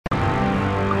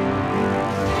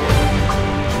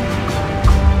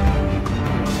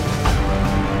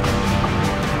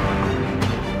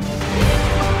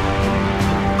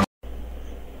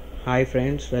Hi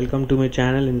friends, welcome to my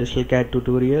channel Industrial CAD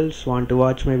Tutorials. Want to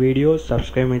watch my videos?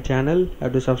 Subscribe my channel.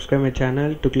 Have to subscribe my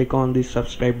channel to click on this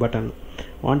subscribe button.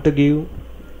 Want to give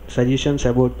suggestions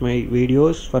about my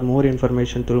videos? For more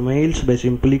information through mails, by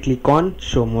simply click on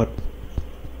show more.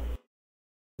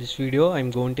 This video I am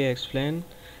going to explain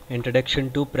introduction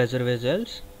to pressure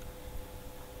vessels.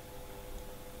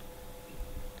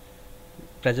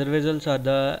 Pressure vessels are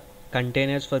the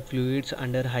containers for fluids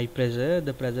under high pressure.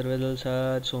 The pressure vessels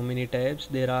are so many types.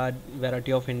 There are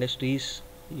variety of industries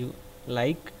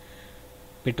like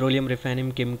petroleum,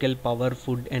 refining, chemical, power,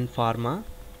 food and pharma.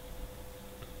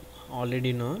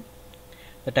 Already know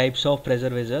the types of pressure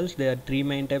vessels. There are three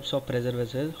main types of pressure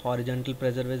vessels: horizontal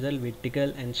pressure vessel,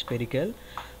 vertical and spherical.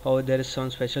 However, there is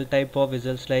some special type of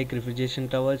vessels like refrigeration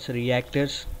towers,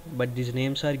 reactors, but these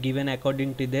names are given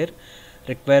according to their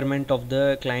requirement of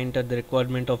the client or the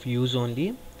requirement of use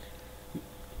only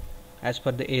as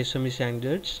per the ASME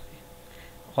standards.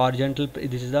 Horizontal,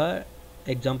 this is the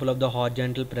example of the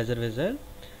horizontal pressure vessel.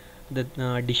 The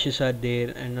dishes are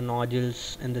there and the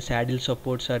nozzles and the saddle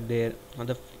supports are there. On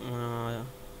the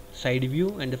side view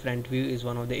and the front view is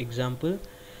one of the example.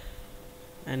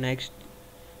 And next,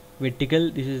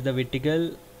 vertical, this is the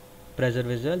vertical pressure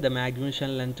vessel. The maximum shell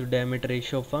length to diameter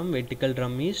ratio from vertical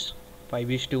drum is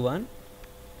 5:1.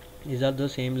 These are the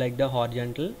same like the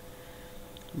horizontal,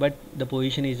 but the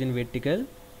position is in vertical.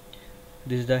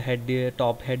 This is the head,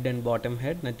 top head and bottom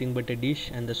head, nothing but a dish,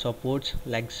 and the supports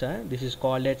legs are. This is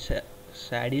called as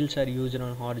saddles are used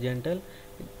on horizontal.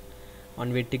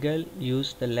 On vertical,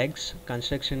 use the legs.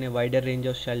 Construction a wider range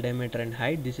of shell diameter and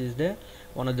height. This is the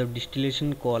one of the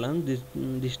distillation columns. These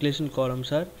distillation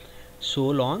columns are so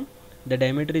long. The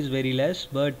diameter is very less,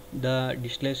 but the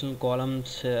distillation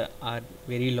columns are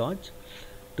very large.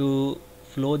 To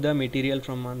flow the material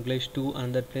from one place to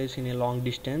another place in a long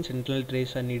distance, internal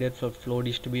trays are needed for flow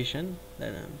distribution.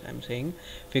 I'm saying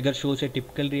figure shows a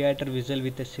typical reactor vessel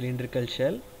with a cylindrical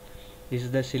shell. This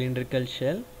is the cylindrical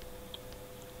shell.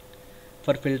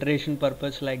 For filtration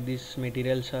purpose, like these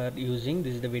materials are using,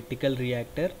 this is the vertical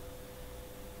reactor.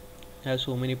 Has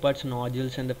so many parts: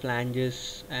 nozzles and the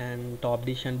flanges and top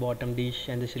dish and bottom dish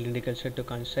and the cylindrical shell to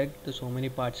construct. So many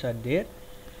parts are there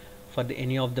for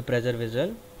any of the pressure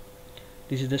vessel.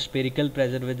 This is the spherical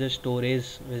pressure vessel storage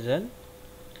vessel.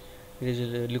 It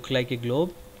is look like a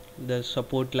globe. The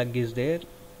support lug is there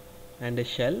and a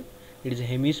shell. It is a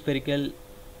hemispherical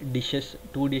dishes.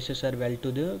 Two dishes are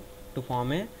welded to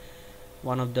form a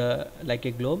one of the like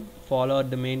a globe. Follow are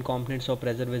the main components of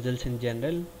pressure vessels in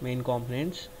general. Main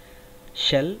components: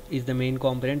 shell is the main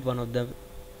component. One of the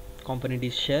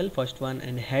component is shell, first one,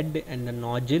 and head and the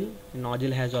nozzle. The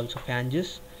nozzle has also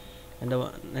flanges. And the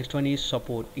next one is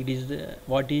support. It is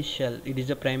what is shell? It is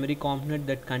the primary component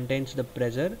that contains the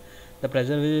pressure. The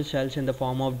pressure vessel shells in the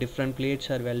form of different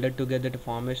plates are welded together to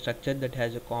form a structure that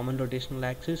has a common rotational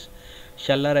axis.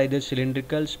 Shell are either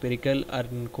cylindrical, spherical or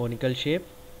in conical shape.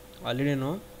 Already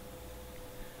know.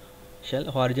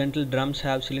 Shell horizontal drums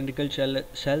have cylindrical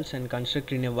shells and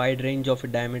constructed in a wide range of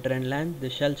diameter and length.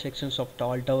 The shell sections of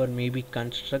tall tower may be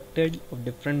constructed of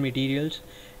different materials,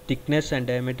 thickness and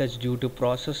diameters due to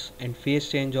process and phase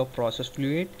change of process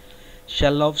fluid.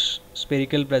 Shell of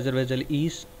spherical pressure vessel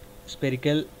is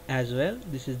spherical as well.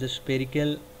 This is the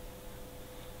spherical,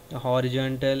 the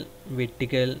horizontal,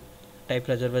 vertical type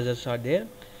pressure vessels are there.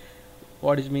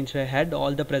 What is means by head?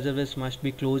 All the pressure vessels must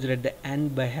be closed at the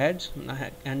end by heads.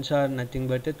 Ends are nothing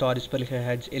but the thoracical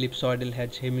heads, ellipsoidal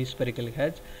heads, hemispherical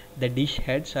heads. The dish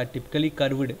heads are typically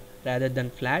curved rather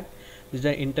than flat. These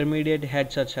are intermediate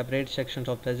heads are separate sections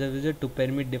of pressure vessel to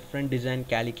permit different design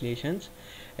calculations.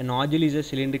 A nozzle is a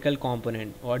cylindrical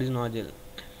component. What is nozzle?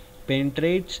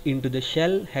 Penetrates into the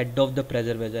shell head of the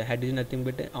pressure vessel. Head is nothing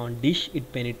but on dish,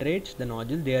 it penetrates the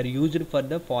nozzle. They are used for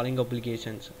the following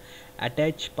applications: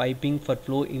 attach piping for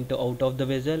flow into out of the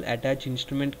vessel, attach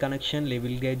instrument connection,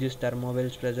 level gauges,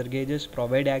 thermowells, pressure gauges,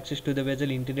 provide access to the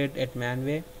vessel, integrate at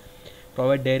manway,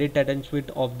 provide direct attachment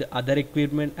of the other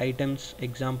equipment items,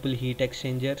 example heat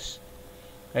exchangers.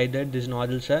 Either these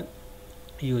nozzles are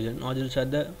used. Nozzles are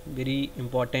the very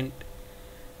important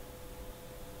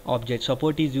object.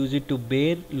 Support is used to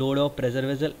bear load of pressure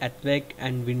vessel, earthquake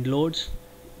and wind loads.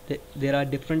 There are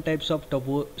different types of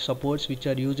supports which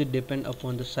are used depend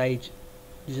upon the size.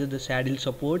 These are the saddle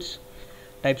supports.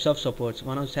 Types of supports: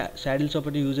 one of saddle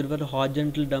support is used for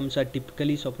horizontal drums are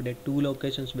typically supported at two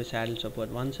locations by saddle support.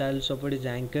 One saddle support is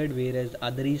anchored whereas the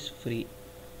other is free.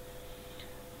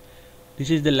 This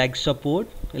is the leg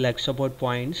support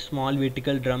points. Small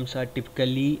vertical drums are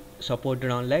typically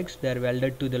supported on legs. They are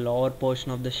welded to the lower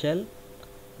portion of the shell.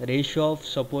 Ratio of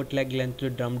support leg length to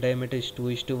drum diameter is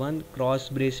 2:1. Cross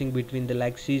bracing between the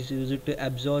legs is used to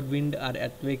absorb wind or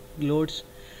earthquake loads.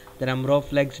 The number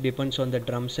of legs depends on the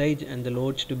drum size and the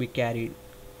loads to be carried.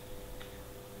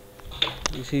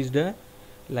 This is the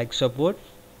leg support.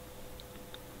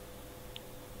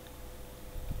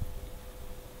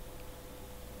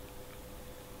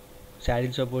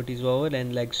 Saddle support is over,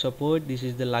 and leg support. This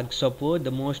is the lug support.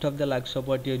 The most of the lug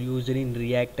support are used in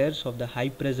reactors of the high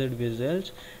pressure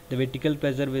vessels. The vertical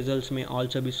pressure vessels may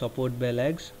also be supported by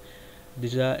legs.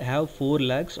 These have 4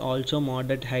 lugs, also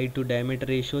moderate height to diameter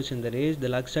ratios in the race. The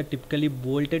lugs are typically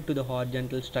bolted to the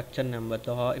horizontal structure number.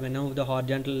 Whenever the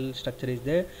horizontal structure is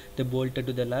there, they bolted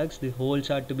to the lugs. The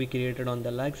holes are to be created on the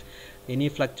lugs. Any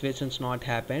fluctuations not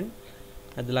happen.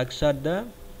 And the lugs are the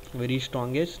very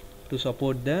strongest to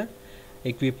support the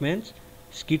equipments.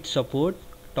 Skid support.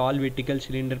 Tall vertical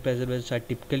cylinder pressure vessels are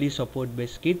typically supported by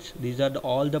skids. These are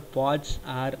all the parts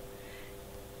are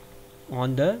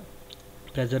on the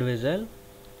pressure vessel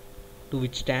to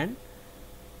withstand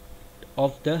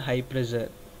of the high pressure.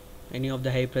 Any of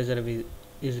the high pressure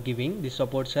is giving, the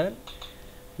supports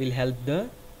will help the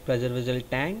pressure vessel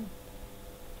tank.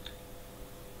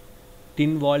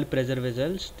 Thin walled pressure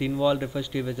vessels. Thin wall refers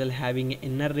to a vessel having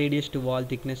inner radius to wall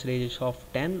thickness radius of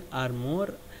 10 or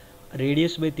more.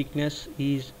 Radius by thickness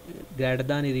is greater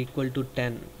than or equal to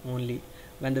 10 only.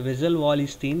 When the vessel wall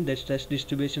is thin, the stress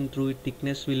distribution through its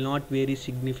thickness will not vary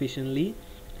significantly,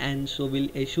 and so will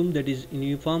assume that is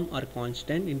uniform or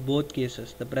constant. In both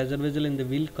cases, the pressure vessel in the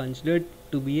will considered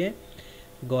to be a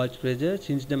gauge pressure,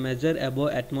 since the measure above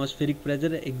atmospheric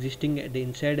pressure existing at the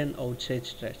inside and outside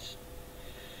stress.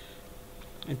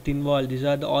 And thin wall, these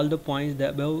are all the points. The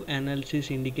above analysis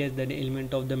indicates that the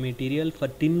element of the material. For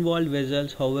thin walled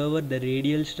vessels, however, the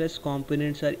radial stress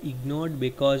components are ignored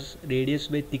because radius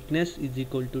by thickness is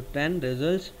equal to 10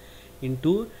 results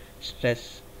into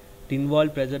stress. Thin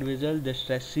walled pressure vessel, the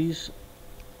stress is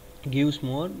gives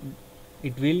more,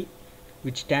 it will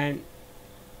withstand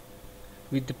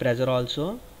with the pressure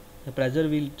also. The pressure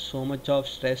will so much of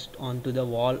stress onto the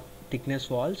wall thickness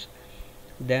walls,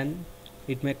 then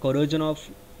it may corrosion of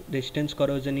resistance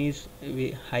corrosion is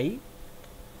high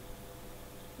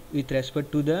with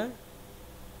respect to the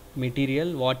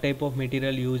material. What type of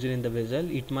material used in the vessel,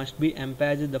 it must be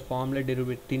emphasized. The formula derived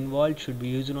with thin wall should be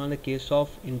used on the case of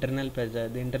internal pressure.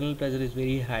 The internal pressure is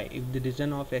very high. If the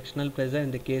decision of external pressure in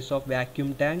the case of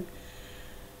vacuum tank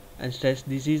and stress.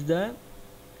 This is the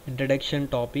introduction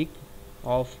topic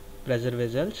of pressure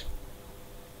vessels.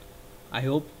 I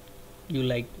hope you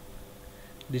like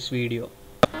this video.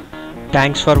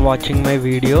 Thanks for watching my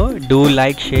video. Do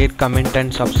like, share, comment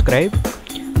and subscribe.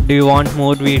 Do you want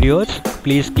more videos?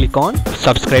 Please click on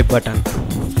subscribe button.